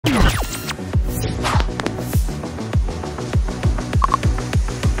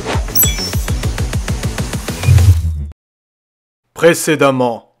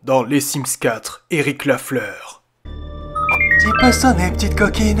Précédemment, dans Les Sims 4, Eric Lafleur. Tu peux sonner, petite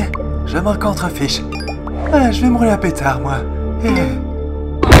coquine. Je m'en contrefiche. Je vais me rouler un pétard, moi.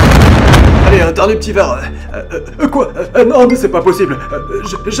 Allez, un dernier petit verre. Quoi Non, mais c'est pas possible.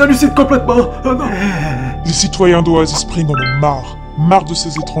 J'hallucine complètement. Non. Les citoyens d'Oasis Spring en ont marre. Marre de ces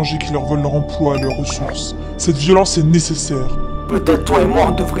étrangers qui leur volent leur emploi et leurs ressources. Cette violence est nécessaire. Peut-être toi et moi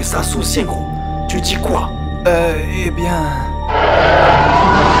on devrait s'associer, gros. Tu dis quoi? Eh bien...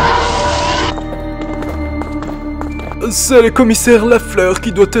 C'est le commissaire Lafleur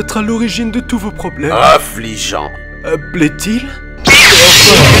qui doit être à l'origine de tous vos problèmes. Affligeant. Plaît-il?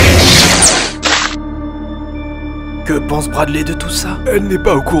 Que pense Bradley de tout ça? Elle n'est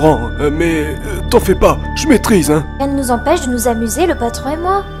pas au courant, mais t'en fais pas, je maîtrise, hein. Rien ne nous empêche de nous amuser, le patron et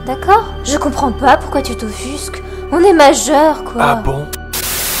moi, d'accord? Je comprends pas pourquoi tu t'offusques. On est majeurs, quoi. Ah bon?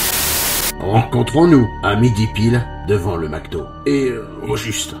 Rencontrons-nous à midi pile devant le McDo. Et au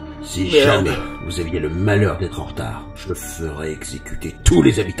juste, si jamais vous aviez le malheur d'être en retard, je ferai exécuter tous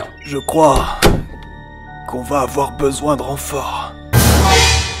les habitants. Je crois qu'on va avoir besoin de renfort.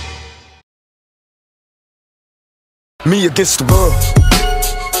 Me against the world.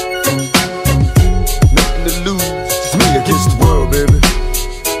 Nothing to lose. It's me against the world, baby.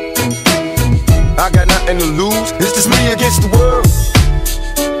 I got nothing to lose. It's just me against the world.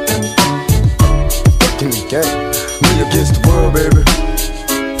 Fucking the game. Me against the world, baby.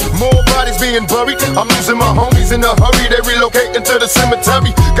 More bodies being buried. I'm losing my homies in a hurry. They relocating to the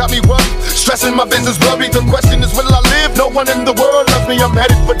cemetery. Got me worried, stressing my business blurry. The question is, will I live? No one in the world loves me. I'm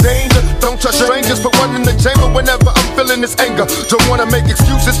headed for danger. Don't trust strangers, but one in the chamber whenever I'm feeling this anger. Don't wanna make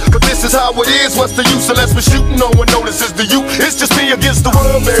excuses, but this is how it is. What's the use unless we're shooting? No one notices the you. It's just me against the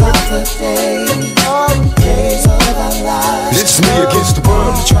world, baby. It's me against the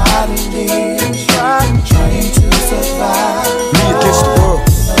world. Trying to survive. Me against the world.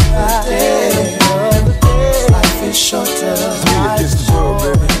 Life is shorter. It's me against the world,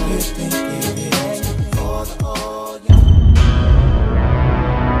 baby.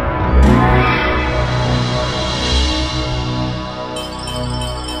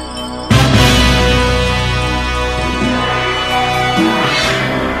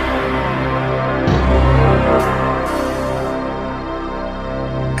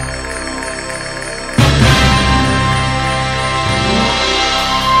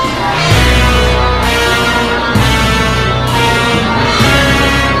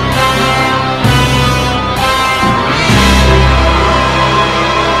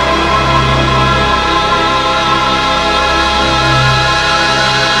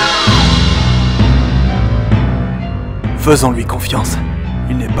 Faisons-lui confiance.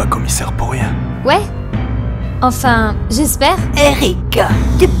 Il n'est pas commissaire pour rien. Ouais? Enfin, j'espère. Eric,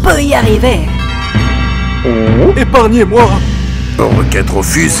 tu peux y arriver. Épargnez-moi. Requête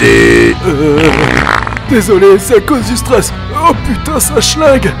refusée. Désolé, c'est à cause du stress. Oh putain, ça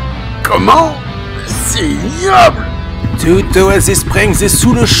schlingue. Comment? C'est ignoble. Tout Oasis Springs est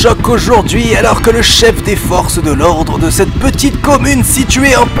sous le choc aujourd'hui alors que le chef des forces de l'ordre de cette petite commune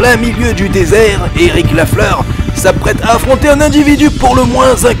située en plein milieu du désert, Eric Lafleur, s'apprête à affronter un individu pour le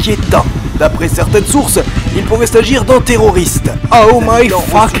moins inquiétant. D'après certaines sources, il pourrait s'agir d'un terroriste. Oh my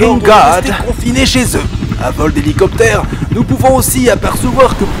fucking god! Confinés chez eux. À vol d'hélicoptère, nous pouvons aussi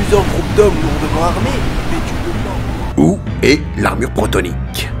apercevoir que plusieurs groupes d'hommes lourdement armés vêtus de blanc. Où est l'armure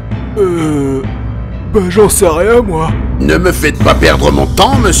protonique? Ben j'en sais rien, moi. Ne me faites pas perdre mon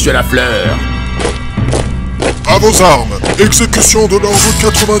temps, monsieur Lafleur. À vos armes, exécution de l'ordre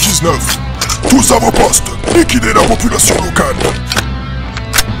 99. Tous à vos postes, liquidez la population locale.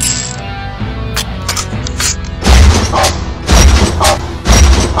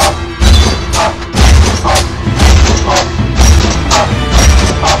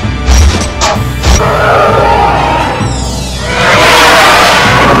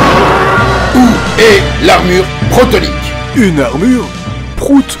 Et l'armure protonique. Une armure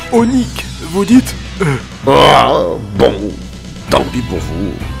proutonique, vous dites? Oh, bon, tant pis pour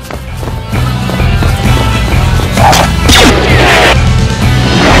vous.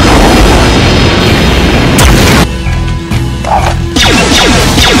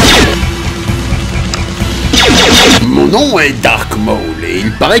 Mon nom est Dark Maul et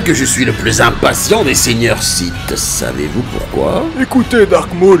il paraît que je suis le plus impatient des seigneurs Sith. Savez-vous pourquoi? Écoutez,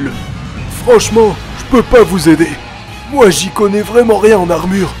 Dark Maul, franchement, je peux pas vous aider. Moi, j'y connais vraiment rien en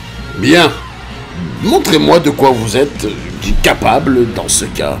armure. Bien. Montrez-moi de quoi vous êtes capable dans ce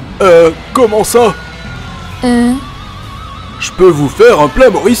cas. Comment ça? Je peux vous faire un plat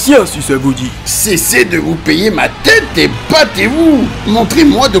mauricien si ça vous dit. Cessez de vous payer ma tête et battez-vous.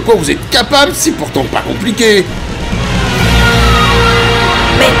 Montrez-moi de quoi vous êtes capable, c'est pourtant pas compliqué.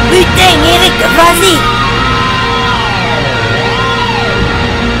 Putain, Eric, vas-y.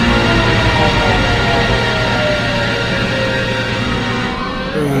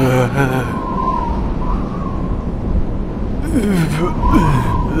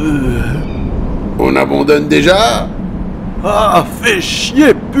 On abandonne déjà? Ah, fais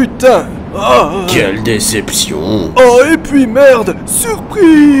chier, putain. Ah. Quelle déception. Oh, et puis merde,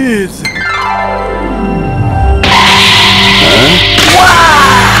 surprise.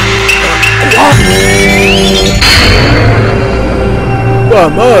 Pas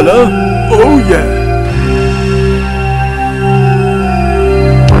mal, hein? Oh yeah!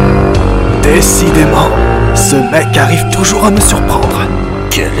 Décidément, ce mec arrive toujours à me surprendre.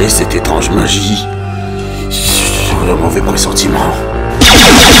 Quelle est cette étrange magie? J'ai un mauvais pressentiment.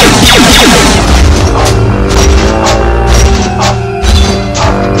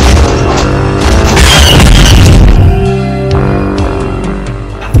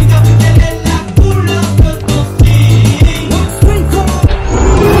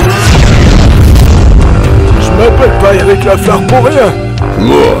 Je m'appelle pas Eric Lafleur pour rien.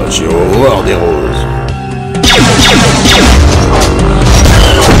 Moi, j'ai horreur des roses.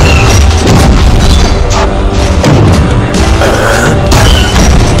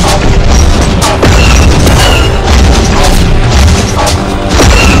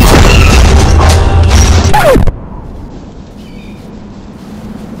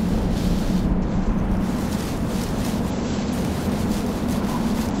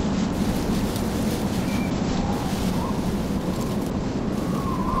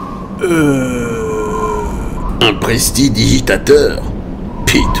 Un prestidigitateur.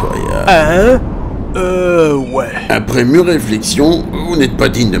 Pitoyable. Hein? Ouais. Après mûre réflexion, vous n'êtes pas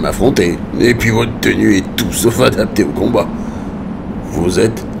digne de m'affronter. Et puis votre tenue est tout sauf adaptée au combat. Vous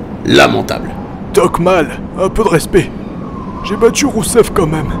êtes lamentable. Dark Maul, un peu de respect. J'ai battu Rousseff quand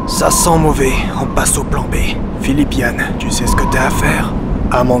même. Ça sent mauvais, on passe au plan B. Philippiane, tu sais ce que t'as à faire.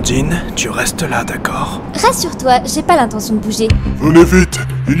 Amandine, tu restes là, d'accord? Rassure-toi, j'ai pas l'intention de bouger. Venez vite,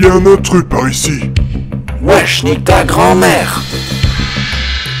 il y a un intrus par ici. Wesh, nique ta grand-mère!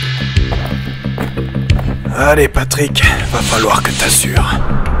 Allez, Patrick, va falloir que t'assures.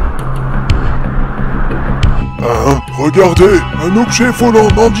 Hein? Regardez, un objet volant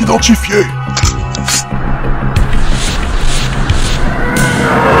non identifié.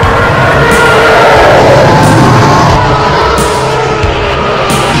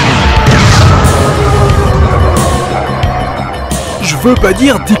 Je veux pas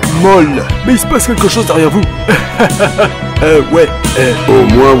dire Dark Maul, mais il se passe quelque chose derrière vous. Ouais. Au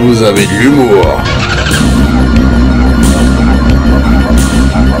moins vous avez de l'humour.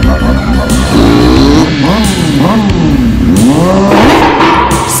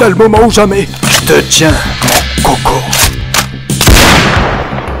 C'est le moment ou jamais. Je te tiens, mon coco.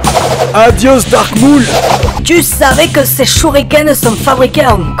 Adios Dark Maul. Tu savais que ces shurikens sont fabriqués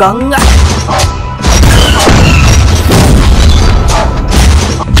à Hong Kong?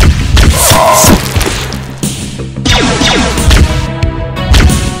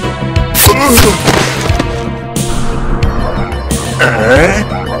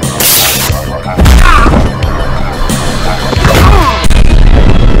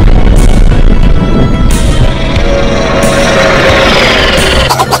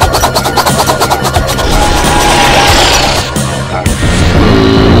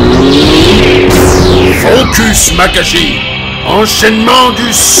 Focus, ma cachée. Enchaînement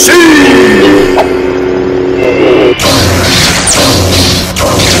du Sith.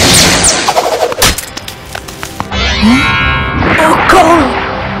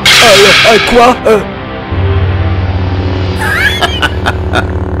 Quoi?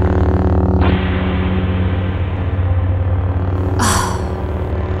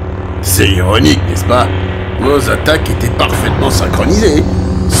 C'est ironique, n'est-ce pas? Vos attaques étaient parfaitement synchronisées.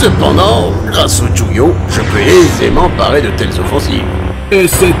 Cependant, grâce au Juyo, je peux aisément parer de telles offensives. Et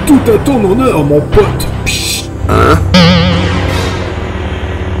c'est tout à ton honneur, mon pote. Psst. Hein?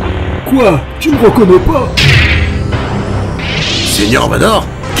 Quoi? Tu me reconnais pas? Seigneur Vador?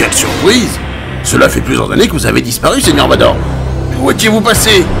 Quelle surprise! Cela fait plusieurs années que vous avez disparu, Seigneur Vador. Où étiez-vous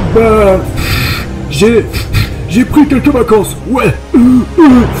passé? Bah... J'ai pris quelques vacances, ouais.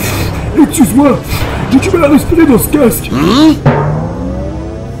 Excuse-moi, j'ai du mal à respirer dans ce casque.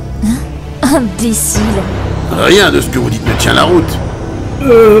 Imbécile. Rien de ce que vous dites ne tient la route.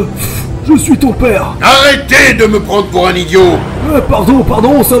 Je suis ton père. Arrêtez de me prendre pour un idiot!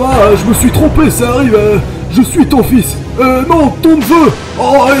 Pardon, ça va, je me suis trompé, ça arrive. Je suis ton fils. Non, ton neveu.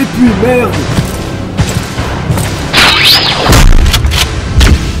 Oh, et puis merde.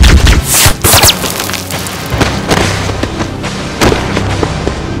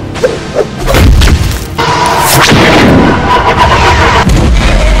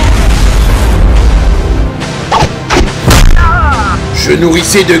 Je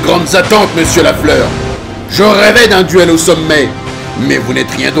nourrissais de grandes attentes, monsieur Lafleur. Je rêvais d'un duel au sommet. Mais vous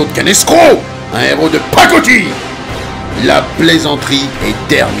n'êtes rien d'autre qu'un escroc, un héros de pacotille. La plaisanterie est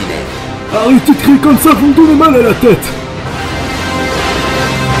terminée. Arrêtez de crier comme ça, vous me donnez mal à la tête.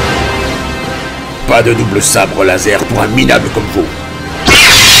 Pas de double sabre laser pour un minable comme vous.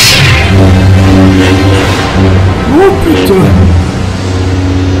 Oh putain!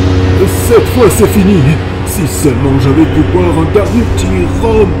 Cette fois c'est fini. Si seulement j'avais pu boire un dernier petit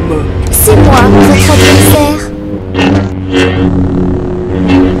rhum. C'est moi, votre commissaire.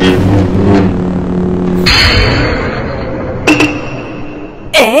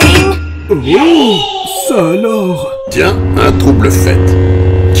 Oh, ça alors? Tiens, un trouble fait.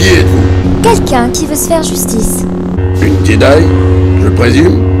 Qui êtes-vous? Quelqu'un qui veut se faire justice. Une Jedi, je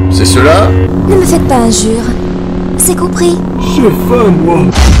présume? C'est cela? Ne me faites pas injure. C'est compris. J'ai faim, moi.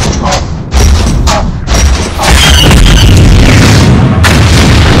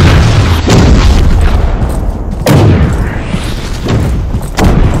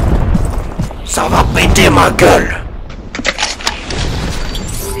 Ça va péter ma gueule.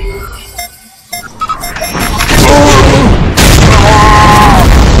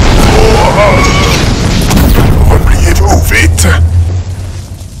 Repliez-vous vite.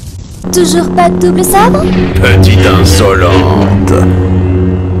 Toujours pas de double sabre? Petite insolente.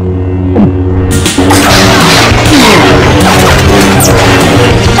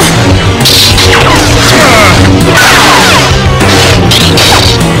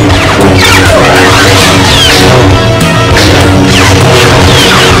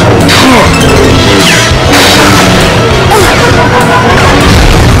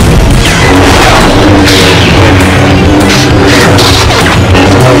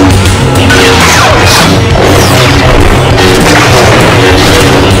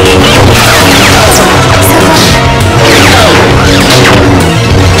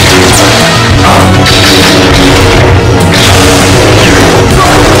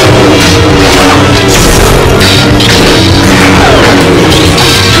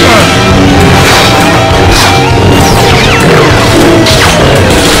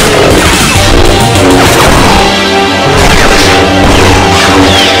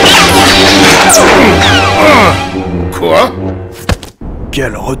 Quoi?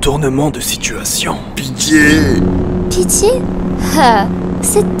 Quel retournement de situation. Pitié. Pitié? Ah,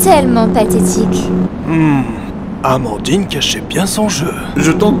 c'est tellement pathétique. Amandine cachait bien son jeu.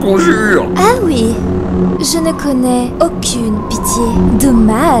 Je t'en conjure. Ah oui, je ne connais aucune pitié.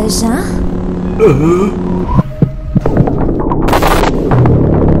 Dommage, hein?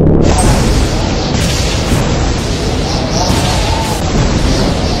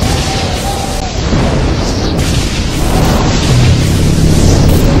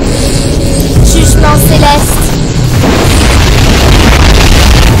 Jugement céleste.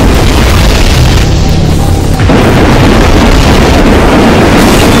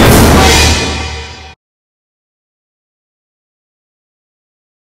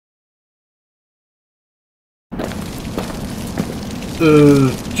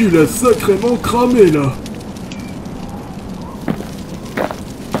 Tu l'as sacrément cramé, là.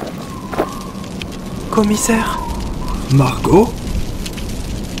 Commissaire, Margot?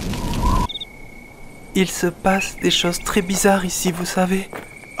 il se passe des choses très bizarres ici, vous savez.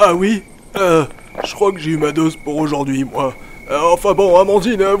 Ah oui? Je crois que j'ai eu ma dose pour aujourd'hui, moi. Enfin bon,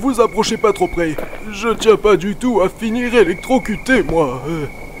 Amandine, vous approchez pas trop près. Je tiens pas du tout à finir électrocuté, moi.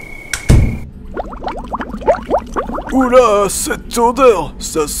 Oula, cette odeur!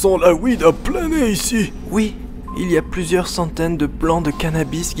 Ça sent la weed à plein nez ici! Oui, il y a plusieurs centaines de plants de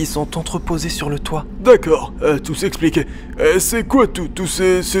cannabis qui sont entreposés sur le toit. D'accord, tout s'explique. C'est quoi tous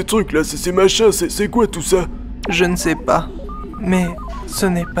ces trucs-là, ces machins, c'est quoi tout ça? Je ne sais pas, mais ce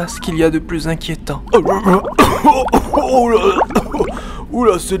n'est pas ce qu'il y a de plus inquiétant.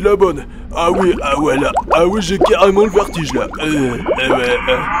 Oula, c'est de la bonne. Ah oui, là. Ah oui, j'ai carrément le vertige, là.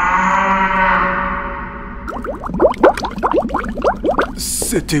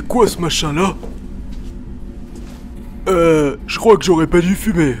 C'était quoi ce machin-là? Je crois que j'aurais pas dû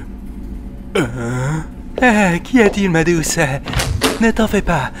fumer. Qu'y a-t-il, ma douce? Ne t'en fais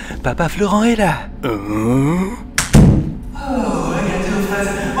pas, Papa Florent est là.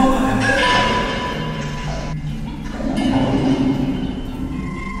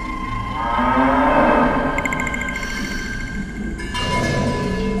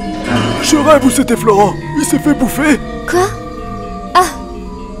 Je rêve ou c'était Florent? Il s'est fait bouffer? Quoi?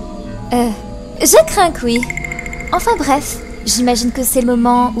 Je crains que oui. Enfin bref, j'imagine que c'est le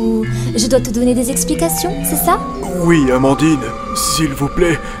moment où je dois te donner des explications, c'est ça? Oui, Amandine, s'il vous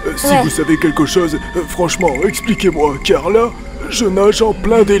plaît, si Ouais. vous savez quelque chose, franchement, expliquez-moi, car là, je nage en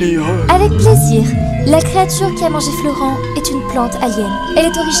plein délire. Avec plaisir. La créature qui a mangé Florent est une plante alien. Elle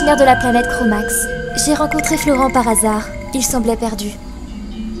est originaire de la planète Chromax. J'ai rencontré Florent par hasard. Il semblait perdu.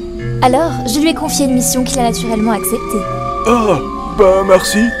 Alors, je lui ai confié une mission qu'il a naturellement acceptée. Ah, bah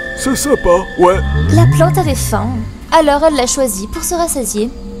merci, c'est sympa, ouais. La plante avait faim. Alors elle l'a choisi pour se rassasier.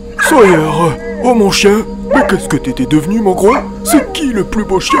 Seigneur, oh mon chien, mais qu'est-ce que t'étais devenu, mon gros? C'est qui le plus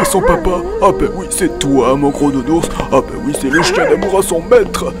beau chien à son papa? Ah ben oui, c'est toi, mon gros nounours. Ah ben oui, c'est le chien d'amour à son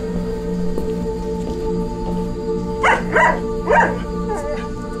maître.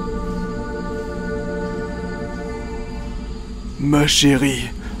 Ma chérie,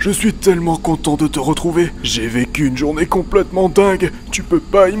 je suis tellement content de te retrouver. J'ai vécu une journée complètement dingue, tu peux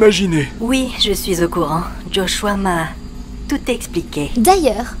pas imaginer. Oui, je suis au courant. Joshua m'a tout expliqué.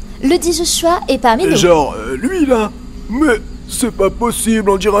 D'ailleurs, le dit Joshua est parmi nous. Genre, lui là? Mais c'est pas possible,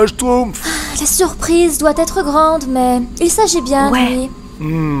 on dirait un schtroumpf. La surprise doit être grande, mais il s'agit bien de lui.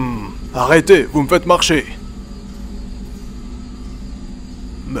 Arrêtez, vous me faites marcher.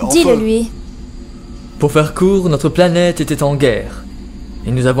 Mais enfin... Dis-le lui. Pour faire court, notre planète était en guerre,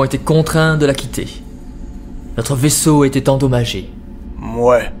 et nous avons été contraints de la quitter. Notre vaisseau était endommagé.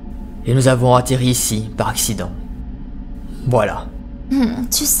 Ouais. Et nous avons atterri ici, par accident. Voilà.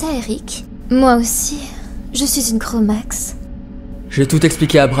 Tu sais, Eric, moi aussi, je suis une Chromax. J'ai tout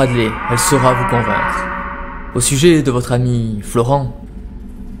expliqué à Bradley, elle saura vous convaincre. Au sujet de votre ami Florent,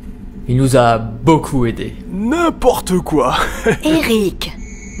 il nous a beaucoup aidés. N'importe quoi. Eric,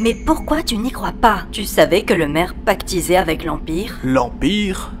 mais pourquoi tu n'y crois pas? Tu savais que le maire pactisait avec l'Empire?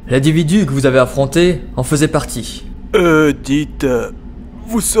 L'Empire? L'individu que vous avez affronté en faisait partie. Dites,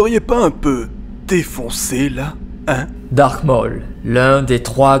 vous seriez pas un peu défoncé là, hein? Dark Maul, l'un des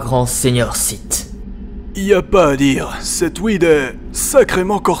 3 grands seigneurs Sith. Y a pas à dire, cette weed est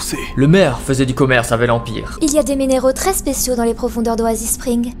sacrément corsée. Le maire faisait du commerce avec l'Empire. Il y a des minéraux très spéciaux dans les profondeurs d'Oasis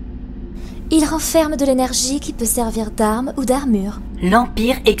Spring. Ils renferment de l'énergie qui peut servir d'arme ou d'armure.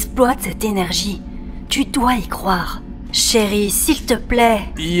 L'Empire exploite cette énergie. Tu dois y croire. Chérie, s'il te plaît.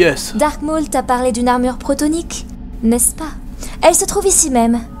 Yes. Dark Maul t'a parlé d'une armure protonique, n'est-ce pas? Elle se trouve ici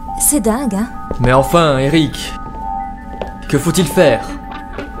même. C'est dingue, hein? Mais enfin, Eric, que faut-il faire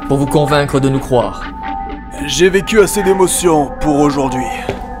pour vous convaincre de nous croire? J'ai vécu assez d'émotions pour aujourd'hui.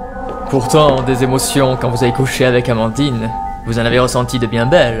 Pourtant, des émotions quand vous avez couché avec Amandine, vous en avez ressenti de bien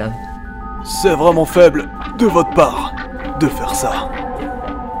belles. C'est vraiment faible de votre part de faire ça.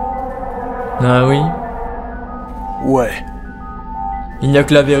 Ah oui? Ouais. Il n'y a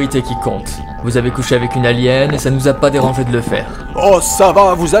que la vérité qui compte. Vous avez couché avec une alien et ça nous a pas dérangé de le faire. Oh ça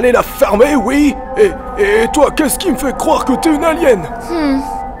va, vous allez la fermer, oui? Et toi, qu'est-ce qui me fait croire que t'es une alien?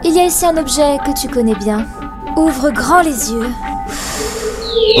 Il y a ici un objet que tu connais bien. Ouvre grand les yeux.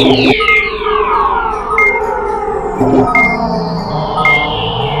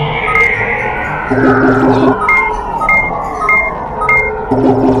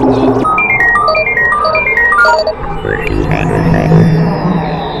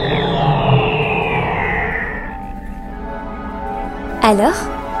 Alors?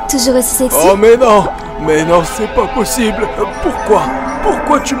 Toujours aussi sexy? Oh mais non, c'est pas possible.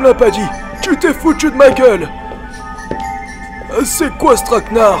 Pourquoi tu me l'as pas dit? Tu t'es foutu de ma gueule. C'est quoi ce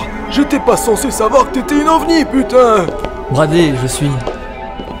traquenard? J'étais pas censé savoir que t'étais une ovni, putain. Bradley, je suis...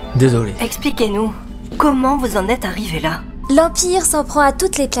 désolé. Expliquez-nous, comment vous en êtes arrivé là? L'Empire s'en prend à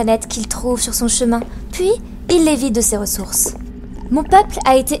toutes les planètes qu'il trouve sur son chemin, puis il les vide de ses ressources. Mon peuple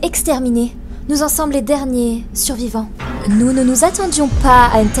a été exterminé. Nous en sommes les derniers survivants. Nous ne nous attendions pas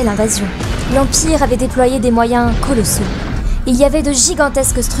à une telle invasion. L'Empire avait déployé des moyens colossaux. Il y avait de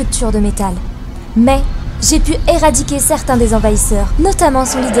gigantesques structures de métal. Mais j'ai pu éradiquer certains des envahisseurs, notamment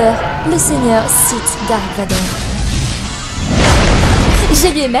son leader, le seigneur Sith Dark Vader. Je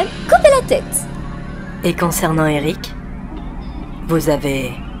lui ai même coupé la tête. Et concernant Eric, vous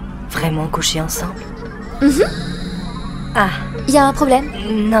avez vraiment couché ensemble? Ah. Y a un problème?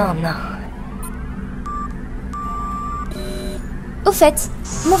 Non. Au fait,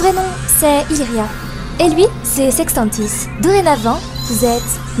 mon vrai nom, c'est Illyria. Et lui, c'est Sextantis. Dorénavant, vous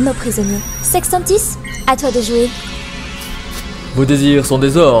êtes nos prisonniers. Sextantis, à toi de jouer. Vos désirs sont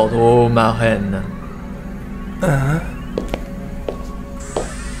des ordres, ô ma reine.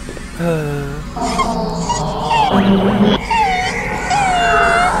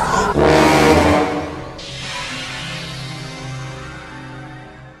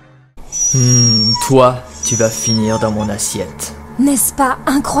 Toi, tu vas finir dans mon assiette. N'est-ce pas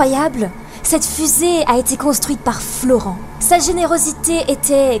incroyable? Cette fusée a été construite par Florent. Sa générosité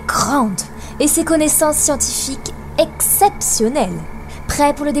était grande et ses connaissances scientifiques exceptionnelles.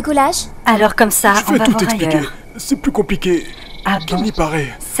 Prêt pour le décollage? Alors comme ça, Je on vais va tout voir expliquer. ailleurs. C'est plus compliqué Ah Qu'il bon? n'y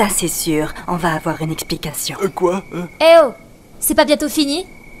paraît. Ça c'est sûr, on va avoir une explication. Quoi Eh oh, c'est pas bientôt fini?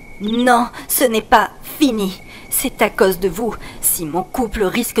 Non, ce n'est pas fini. C'est à cause de vous, si mon couple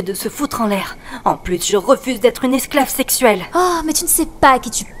risque de se foutre en l'air. En plus, je refuse d'être une esclave sexuelle. Oh, mais tu ne sais pas à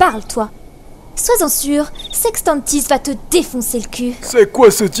qui tu parles, toi. Sois-en sûr, Sextantis va te défoncer le cul. C'est quoi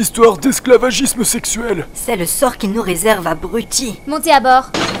cette histoire d'esclavagisme sexuel? C'est le sort qu'il nous réserve, abruti. Montez à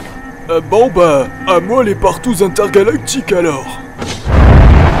bord. Bon bah, à moi les partous intergalactiques alors.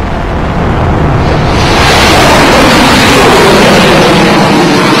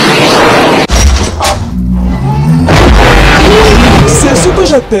 C'est ce que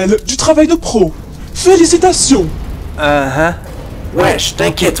j'appelle du travail de pro. Félicitations. Wesh,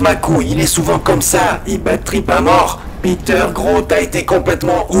 t'inquiète ma couille, il est souvent comme ça, il bad trip à mort. Peter, gros, t'as été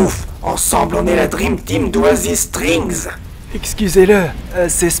complètement ouf. Ensemble, on est la Dream Team d'Oasis Strings. Excusez-le,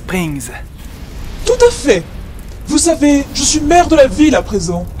 c'est Springs. Tout à fait. Vous savez, je suis maire de la ville à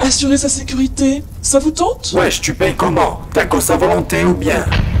présent. Assurer sa sécurité, ça vous tente? Wesh, tu payes comment? Tacos à volonté ou bien?